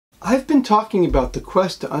I've been talking about the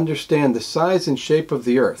quest to understand the size and shape of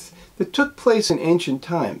the Earth that took place in ancient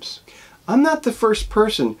times. I'm not the first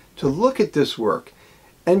person to look at this work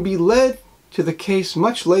and be led to the case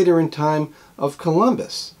much later in time of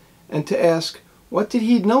Columbus, and to ask, what did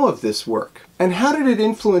he know of this work? And how did it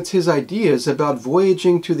influence his ideas about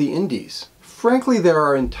voyaging to the Indies? Frankly, there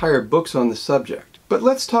are entire books on the subject, but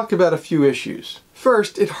let's talk about a few issues.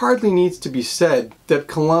 First, it hardly needs to be said that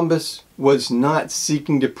Columbus was not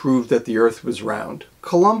seeking to prove that the Earth was round.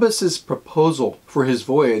 Columbus's proposal for his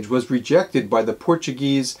voyage was rejected by the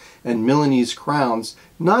Portuguese and Milanese crowns,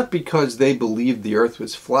 not because they believed the Earth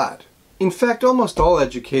was flat. In fact, almost all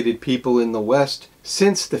educated people in the West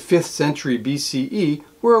since the 5th century BCE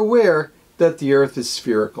were aware that the Earth is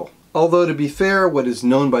spherical. Although, to be fair, what is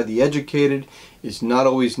known by the educated is not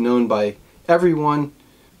always known by everyone,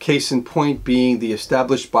 case in point being the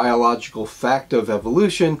established biological fact of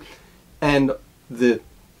evolution and the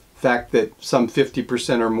fact that some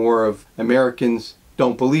 50% or more of Americans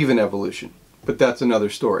don't believe in evolution. But that's another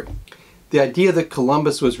story. The idea that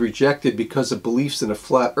Columbus was rejected because of beliefs in a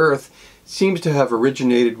flat Earth seems to have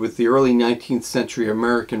originated with the early 19th century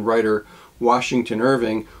American writer Washington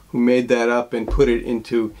Irving, who made that up and put it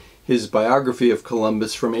into his biography of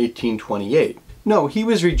Columbus from 1828. No, he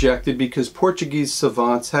was rejected because Portuguese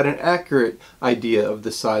savants had an accurate idea of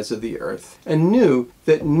the size of the Earth and knew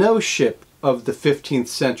that no ship of the 15th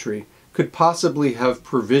century could possibly have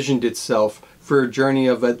provisioned itself for a journey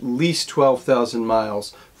of at least 12,000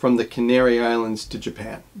 miles from the Canary Islands to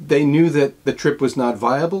Japan. They knew that the trip was not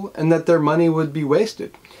viable and that their money would be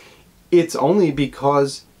wasted. It's only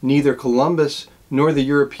because neither Columbus nor the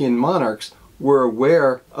European monarchs were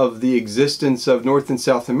aware of the existence of North and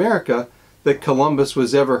South America that Columbus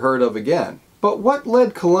was ever heard of again. But what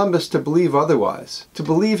led Columbus to believe otherwise? To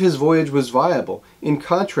believe his voyage was viable, in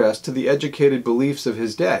contrast to the educated beliefs of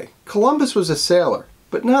his day? Columbus was a sailor,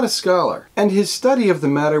 but not a scholar, and his study of the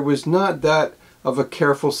matter was not that of a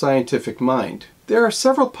careful scientific mind. There are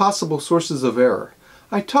several possible sources of error.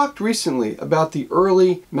 I talked recently about the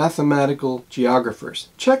early mathematical geographers.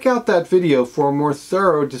 Check out that video for a more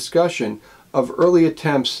thorough discussion of early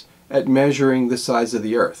attempts at measuring the size of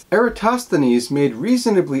the Earth. Erotosthenes made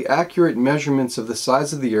reasonably accurate measurements of the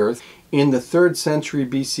size of the Earth in the 3rd century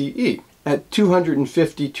BCE at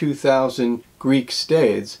 252,000 Greek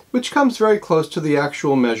stades, which comes very close to the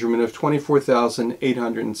actual measurement of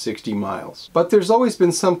 24,860 miles. But there's always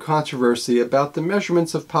been some controversy about the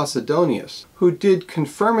measurements of Posidonius, who did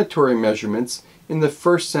confirmatory measurements in the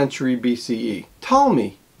 1st century BCE.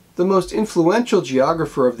 Ptolemy, the most influential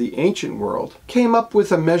geographer of the ancient world, came up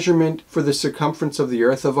with a measurement for the circumference of the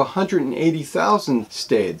Earth of 180,000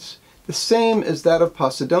 stades, the same as that of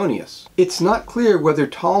Posidonius. It's not clear whether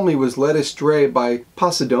Ptolemy was led astray by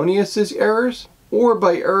Posidonius's errors or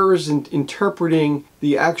by errors in interpreting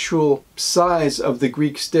the actual size of the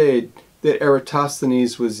Greek stade that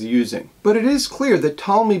Eratosthenes was using. But it is clear that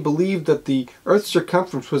Ptolemy believed that the Earth's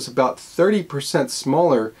circumference was about 30%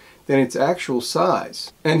 smaller than its actual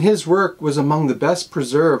size, and his work was among the best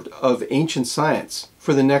preserved of ancient science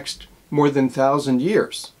for the next more than 1,000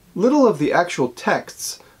 years. Little of the actual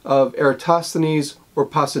texts of Eratosthenes or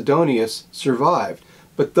Posidonius survived,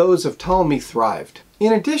 but those of Ptolemy thrived.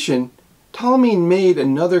 In addition, Ptolemy made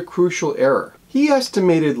another crucial error. He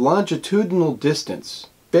estimated longitudinal distance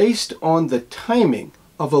based on the timing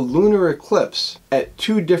of a lunar eclipse at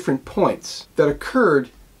 2 different points that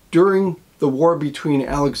occurred during the war between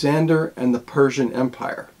Alexander and the Persian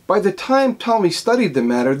Empire. By the time Ptolemy studied the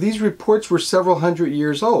matter, these reports were several hundred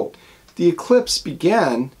years old. The eclipse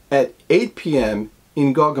began at 8 p.m.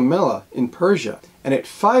 in Gaugamela in Persia and at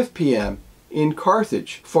 5 p.m. in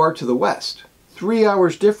Carthage, far to the west. 3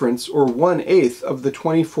 hours difference, or 1/8 of the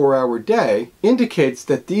 24-hour day, indicates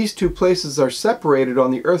that these two places are separated on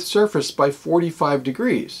the Earth's surface by 45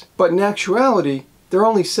 degrees. But in actuality, they're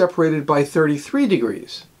only separated by 33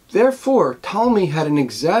 degrees. Therefore, Ptolemy had an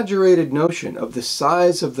exaggerated notion of the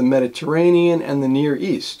size of the Mediterranean and the Near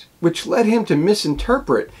East, which led him to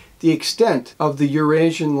misinterpret the extent of the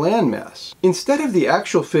Eurasian landmass. Instead of the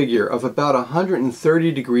actual figure of about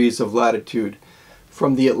 130 degrees of latitude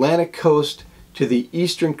from the Atlantic coast to the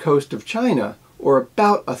eastern coast of China, or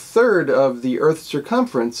about 1/3 of the Earth's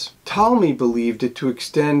circumference, Ptolemy believed it to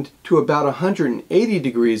extend to about 180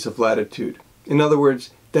 degrees of latitude. In other words,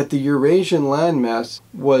 that the Eurasian landmass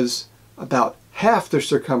was about half the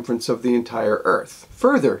circumference of the entire Earth.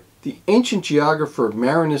 Further, the ancient geographer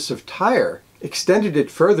Marinus of Tyre extended it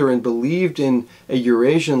further and believed in a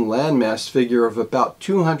Eurasian landmass figure of about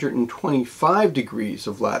 225 degrees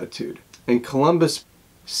of latitude, and Columbus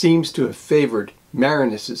seems to have favored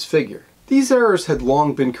Marinus's figure. These errors had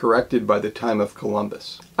long been corrected by the time of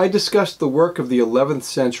Columbus. I discussed the work of the 11th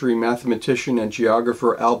century mathematician and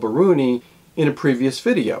geographer Al-Biruni in a previous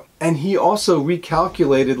video, and he also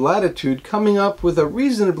recalculated latitude, coming up with a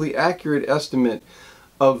reasonably accurate estimate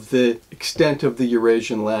of the extent of the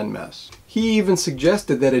Eurasian landmass. He even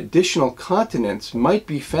suggested that additional continents might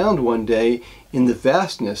be found one day in the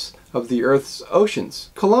vastness of the Earth's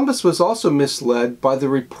oceans. Columbus was also misled by the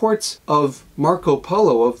reports of Marco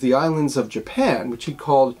Polo of the islands of Japan, which he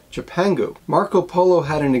called Japangu. Marco Polo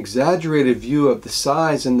had an exaggerated view of the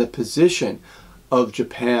size and the position of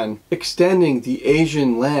Japan, extending the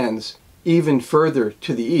Asian lands even further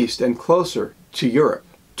to the east and closer to Europe.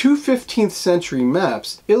 Two 15th century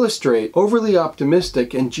maps illustrate overly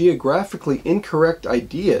optimistic and geographically incorrect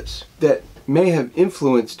ideas that may have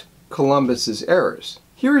influenced Columbus's errors.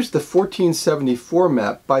 Here is the 1474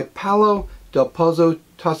 map by Paolo del Pozzo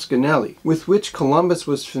Toscanelli, with which Columbus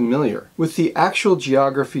was familiar, with the actual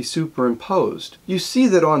geography superimposed. You see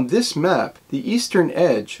that on this map, the eastern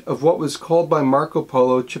edge of what was called by Marco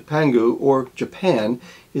Polo Chipangu, or Japan,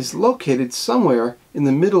 is located somewhere in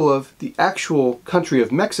the middle of the actual country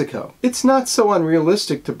of Mexico. It's not so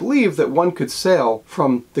unrealistic to believe that one could sail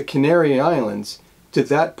from the Canary Islands to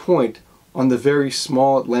that point on the very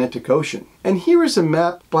small Atlantic Ocean. And here is a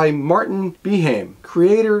map by Martin Behaim,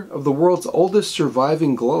 creator of the world's oldest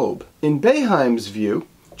surviving globe. In Behaim's view,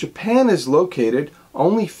 Japan is located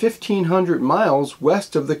only 1,500 miles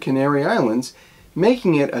west of the Canary Islands,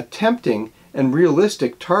 making it a tempting and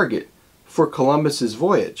realistic target for Columbus's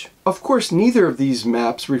voyage. Of course, neither of these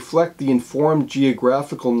maps reflect the informed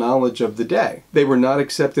geographical knowledge of the day. They were not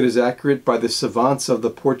accepted as accurate by the savants of the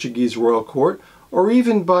Portuguese royal court, or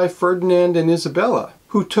even by Ferdinand and Isabella,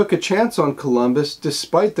 who took a chance on Columbus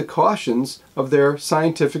despite the cautions of their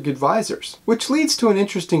scientific advisors. Which leads to an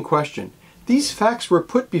interesting question. These facts were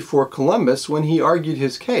put before Columbus when he argued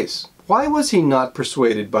his case. Why was he not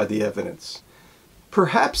persuaded by the evidence?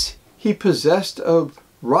 Perhaps he possessed a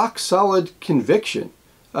rock-solid conviction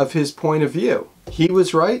of his point of view. He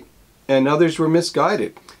was right, and others were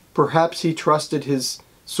misguided. Perhaps he trusted his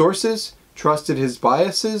sources, trusted his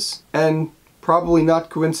biases, and probably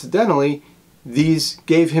not coincidentally, these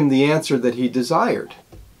gave him the answer that he desired.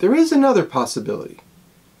 There is another possibility.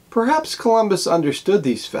 Perhaps Columbus understood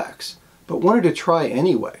these facts, but wanted to try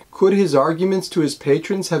anyway. Could his arguments to his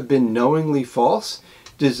patrons have been knowingly false,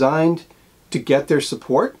 designed to get their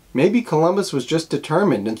support? Maybe Columbus was just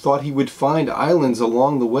determined and thought he would find islands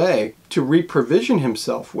along the way to reprovision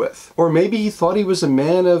himself with. Or maybe he thought he was a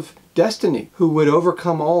man of destiny who would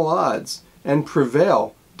overcome all odds and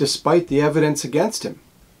prevail despite the evidence against him.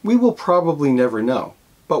 We will probably never know.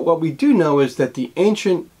 But what we do know is that the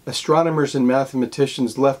ancient astronomers and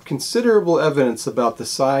mathematicians left considerable evidence about the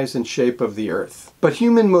size and shape of the Earth. But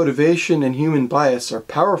human motivation and human bias are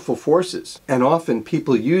powerful forces, and often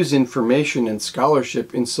people use information and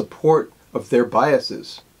scholarship in support of their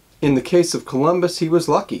biases. In the case of Columbus, he was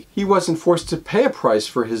lucky. He wasn't forced to pay a price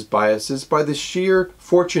for his biases by the sheer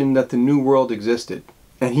fortune that the New World existed,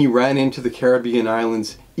 and he ran into the Caribbean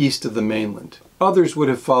islands east of the mainland. Others would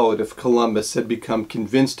have followed if Columbus had become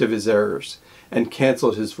convinced of his errors and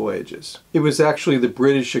cancelled his voyages. It was actually the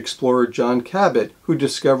British explorer John Cabot who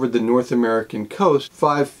discovered the North American coast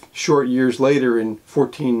 5 short years later in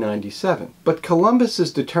 1497. But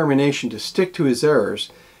Columbus's determination to stick to his errors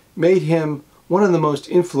made him one of the most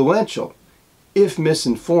influential, if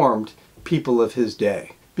misinformed, people of his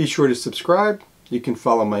day. Be sure to subscribe. You can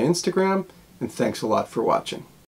follow my Instagram, and thanks a lot for watching.